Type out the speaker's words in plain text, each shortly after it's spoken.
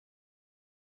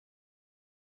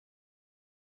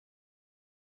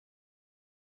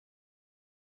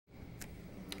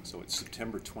So it's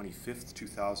September 25th,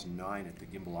 2009 at the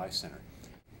Gimbel Eye Center.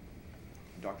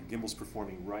 Dr. Gimbel's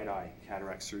performing right eye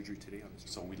cataract surgery today.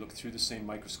 So we look through the same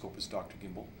microscope as Dr.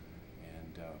 Gimbel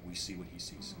and we see what he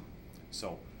sees.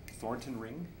 So Thornton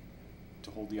ring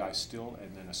to hold the eye still,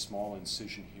 and then a small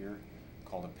incision here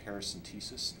called a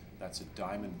paracentesis. That's a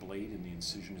diamond blade and the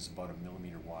incision is about 1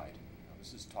 millimeter wide. Now,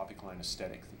 this is topical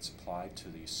anesthetic that's applied to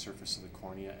the surface of the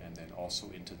cornea and then also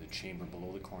into the chamber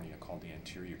below the cornea called the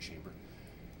anterior chamber.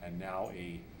 And now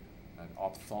an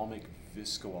ophthalmic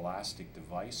viscoelastic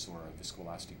device or a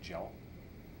viscoelastic gel.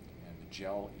 And the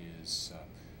gel is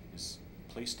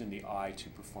placed in the eye to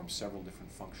perform several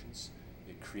different functions.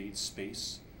 It creates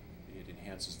space, it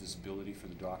enhances visibility for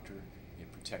the doctor,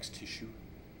 it protects tissue,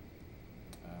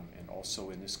 and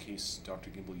also in this case Dr.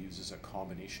 Gimbel uses a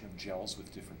combination of gels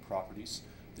with different properties.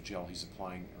 The gel he's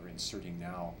applying or inserting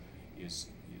now is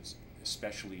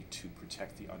especially to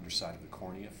protect the underside of the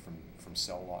cornea from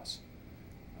cell loss,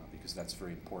 because that's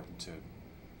very important to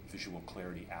visual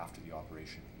clarity after the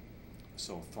operation.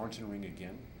 So Thornton ring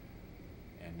again,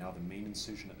 and now the main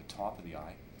incision at the top of the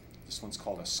eye. This one's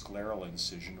called a scleral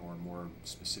incision, or more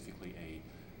specifically a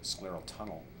scleral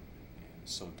tunnel. And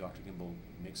so Dr. Gimbel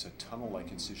makes a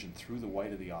tunnel-like incision through the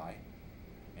white of the eye,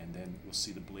 and then we'll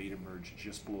see the blade emerge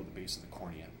just below the base of the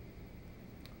cornea,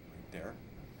 right there.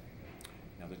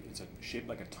 Now it's shaped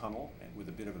like a tunnel and with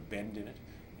a bit of a bend in it,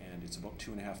 and it's about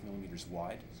 2.5 millimeters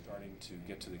wide. Starting to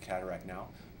get to the cataract now.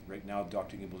 Right now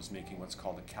Dr. Gimbel is making what's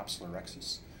called a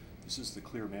capsulorhexis. This is the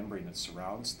clear membrane that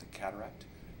surrounds the cataract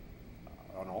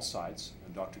on all sides,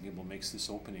 and Dr. Gimbel makes this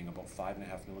opening about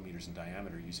 5.5 millimeters in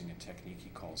diameter using a technique he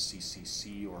calls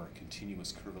CCC, or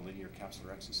continuous curvilinear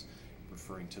capsulorhexis,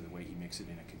 referring to the way he makes it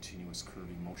in a continuous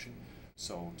curving motion.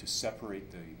 So to separate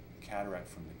the cataract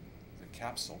from the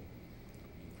capsule,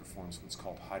 he performs what's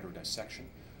called hydrodissection.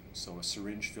 So a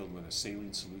syringe filled with a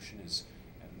saline solution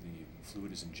and the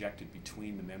fluid is injected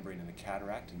between the membrane and the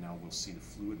cataract, and now we'll see the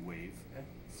fluid wave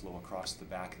flow across the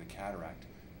back of the cataract,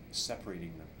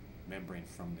 separating the membrane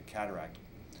from the cataract,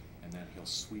 and then he'll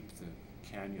sweep the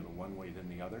cannula one way then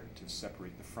the other to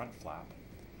separate the front flap.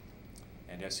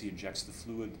 And as he injects the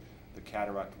fluid, the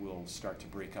cataract will start to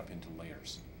break up into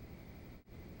layers.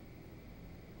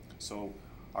 So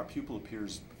our pupil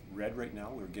appears red right now.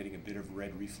 We're getting a bit of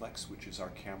red reflex, which is our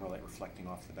camera light reflecting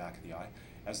off the back of the eye.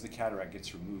 As the cataract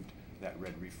gets removed, that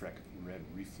red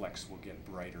reflex will get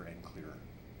brighter and clearer.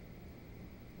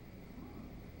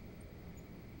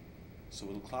 So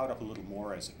it'll cloud up a little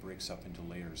more as it breaks up into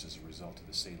layers as a result of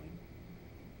the saline.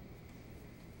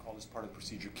 We call this part of the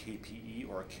procedure KPE,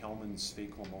 or a Kelman's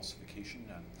phacoemulsification.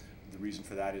 The reason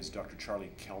for that is Dr.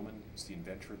 Charlie Kelman is the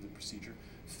inventor of the procedure.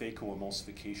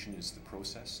 Phacoemulsification is the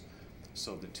process.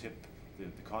 So the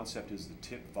concept is the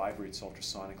tip vibrates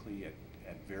ultrasonically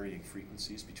at varying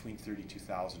frequencies between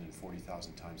 32,000 and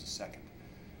 40,000 times a second.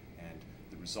 And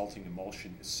the resulting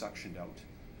emulsion is suctioned out,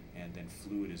 and then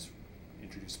fluid is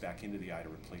introduced back into the eye to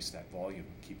replace that volume,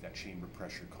 keep that chamber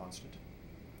pressure constant.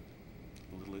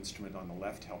 The little instrument on the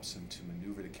left helps him to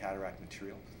maneuver the cataract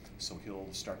material. So he'll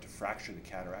start to fracture the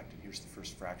cataract, and here's the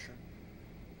first fracture.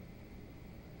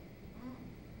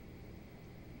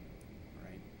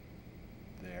 Right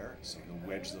there, so he'll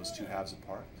wedge those two halves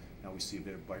apart. Now we see a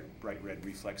bit of bright red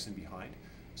reflex in behind.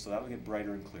 So that'll get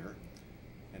brighter and clearer.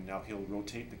 And now he'll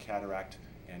rotate the cataract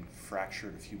and fracture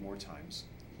it a few more times.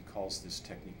 He calls this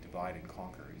technique divide and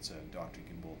conquer. It's a Dr.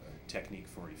 Gimbel technique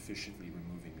for efficiently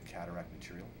removing the cataract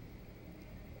material.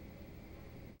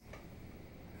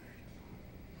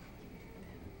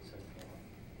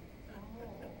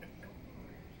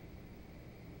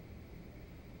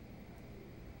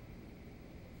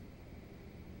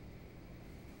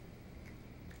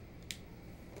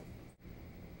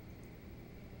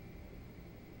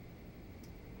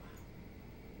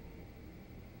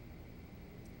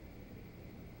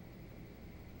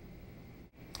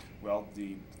 Well,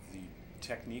 the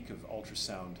technique of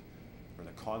ultrasound, or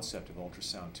the concept of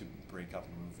ultrasound to break up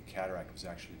and remove the cataract, was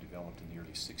actually developed in the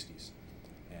early 60s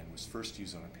and was first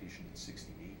used on a patient in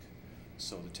 68.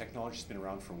 So the technology's been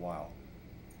around for a while.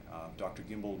 Dr.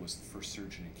 Gimbel was the first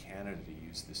surgeon in Canada to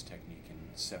use this technique in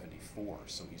 74,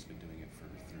 so he's been doing it for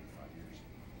 35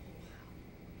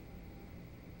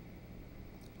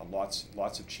 years.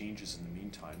 Lots of changes in the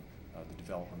meantime. The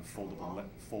development of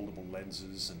foldable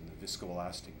lenses and the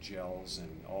viscoelastic gels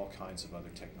and all kinds of other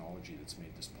technology that's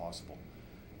made this possible.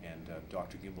 And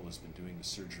Dr. Gimbel has been doing the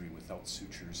surgery without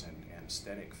sutures and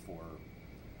anesthetic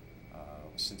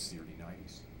since the early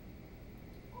 90s.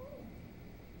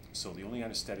 So the only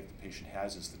anesthetic the patient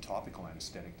has is the topical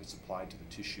anesthetic that's applied to the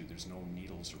tissue. There's no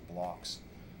needles or blocks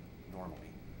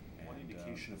normally. And One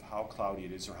indication of how cloudy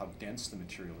it is or how dense the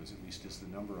material is, at least, is the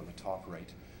number on the top right.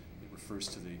 It refers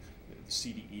to the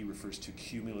CDE refers to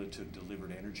cumulative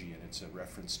delivered energy, and it's a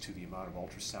reference to the amount of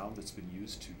ultrasound that's been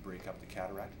used to break up the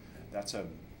cataract. That's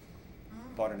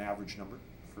about an average number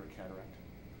for a cataract.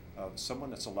 Someone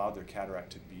that's allowed their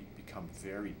cataract to become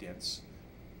very dense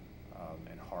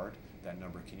and hard, that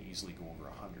number can easily go over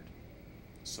 100.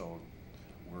 So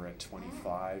we're at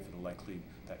 25, it'll likely,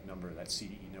 that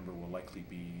CDE number will likely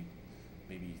be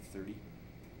maybe 30.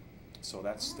 So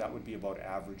that would be about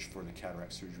average for the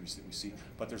cataract surgeries that we see.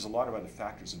 But there's a lot of other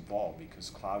factors involved because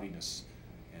cloudiness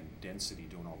and density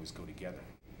don't always go together.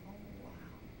 Oh,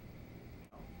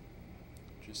 wow.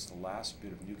 Just the last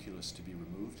bit of nucleus to be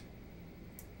removed.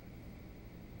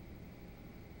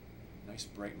 Nice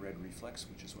bright red reflex,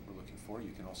 which is what we're looking for.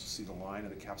 You can also see the line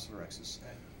of the capsular rhexis.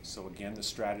 So again, the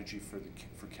strategy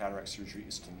for cataract surgery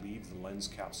is to leave the lens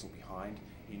capsule behind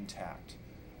intact,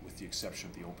 with the exception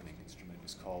of the opening. The instrument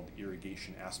is called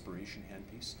irrigation aspiration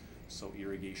handpiece. So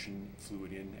irrigation,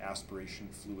 fluid in, aspiration,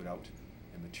 fluid out,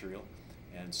 and material,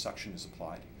 and suction is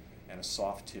applied, and a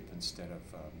soft tip instead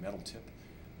of a metal tip.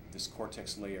 This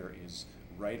cortex layer is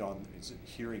it's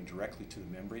adhering directly to the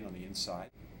membrane on the inside.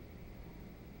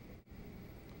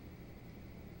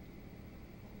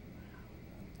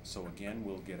 So again,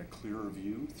 we'll get a clearer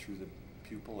view through the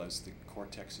pupil as the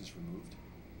cortex is removed.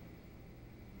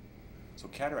 So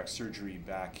cataract surgery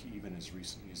back even as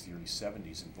recently as the early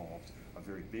 70s involved a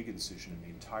very big incision, and the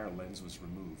entire lens was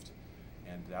removed.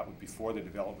 And that would, before the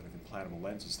development of implantable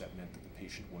lenses, that meant that the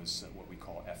patient was what we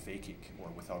call aphakic, or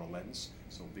without a lens,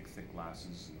 so big thick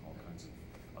glasses and all kinds of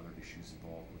other issues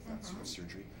involved with that sort of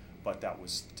surgery. But that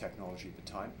was the technology at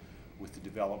the time. With the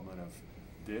development of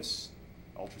this,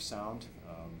 ultrasound,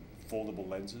 foldable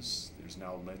lenses. There's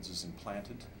now lenses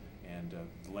implanted, and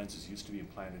the lenses used to be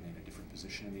implanted in a different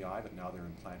position in the eye, but now they're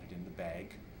implanted in the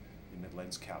bag, in the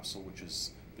lens capsule, which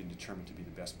has been determined to be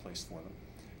the best place for them.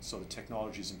 So the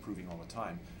technology is improving all the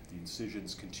time. The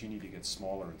incisions continue to get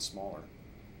smaller and smaller.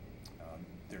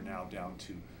 They're now down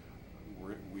to,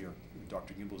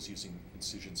 Dr. Gimbel is using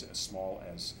incisions as small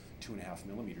as 2.5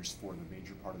 millimeters for the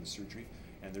major part of the surgery.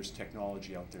 And there's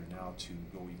technology out there now to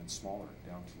go even smaller,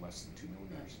 down to less than 2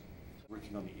 millimeters.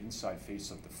 Working on the inside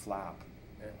face of the flap,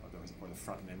 or the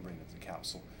front membrane of the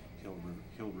capsule,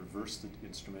 he'll reverse the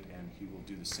instrument, and he will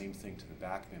do the same thing to the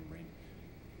back membrane.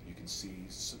 You can see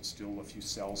still a few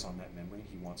cells on that membrane.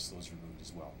 He wants those removed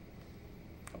as well.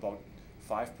 About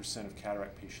 5% of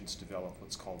cataract patients develop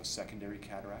what's called a secondary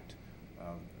cataract.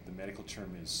 The medical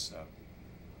term is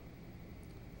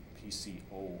PCO,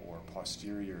 or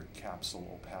posterior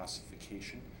capsule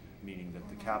opacification, meaning that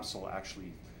the capsule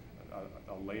actually,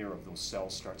 a layer of those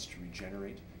cells starts to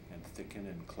regenerate and thicken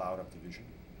and cloud up the vision.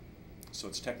 So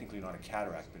it's technically not a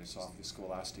cataract, but it's off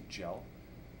viscoelastic gel.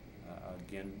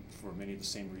 Again, for many of the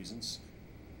same reasons,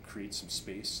 create some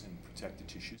space and protect the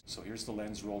tissues. So here's the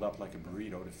lens rolled up like a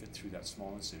burrito to fit through that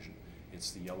small incision.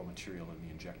 It's the yellow material in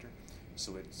the injector.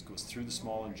 So it goes through the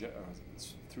small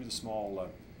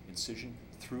incision,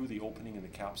 through the opening in the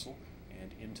capsule,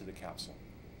 and into the capsule.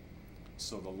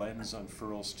 So the lens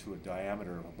unfurls to a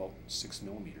diameter of about 6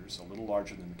 millimeters, a little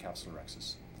larger than the capsular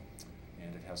rhexis.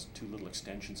 And it has two little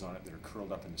extensions on it that are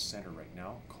curled up in the center right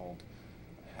now, called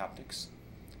haptics.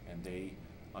 And they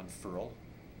unfurl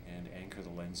and anchor the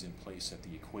lens in place at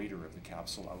the equator of the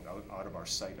capsule, out of our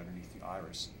sight underneath the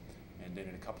iris. And then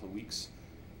in a couple of weeks,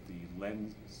 the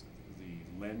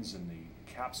lens and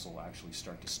the capsule actually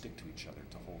start to stick to each other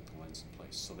to hold the lens in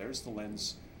place. So there's the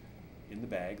lens in the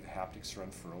bag, the haptics are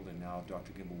unfurled, and now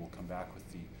Dr. Gimbel will come back with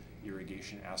the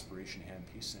irrigation aspiration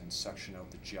handpiece and suction out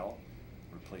the gel,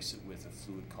 replace it with a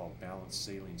fluid called balanced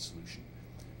saline solution,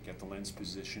 get the lens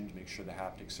positioned, make sure the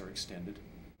haptics are extended.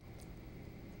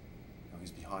 Now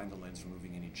he's behind the lens,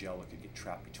 removing any gel that could get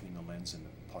trapped between the lens and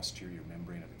the posterior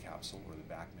membrane of the capsule or the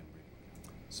back membrane.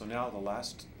 So now the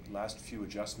last few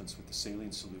adjustments with the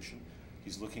saline solution.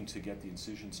 He's looking to get the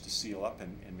incisions to seal up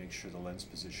and make sure the lens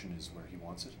position is where he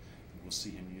wants it. We'll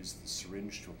see him use the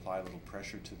syringe to apply a little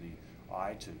pressure to the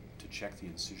eye to check the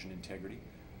incision integrity.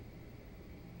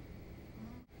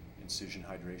 Incision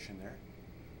hydration there.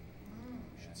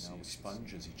 You should see a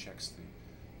sponge as he checks the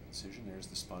incision. There's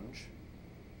the sponge.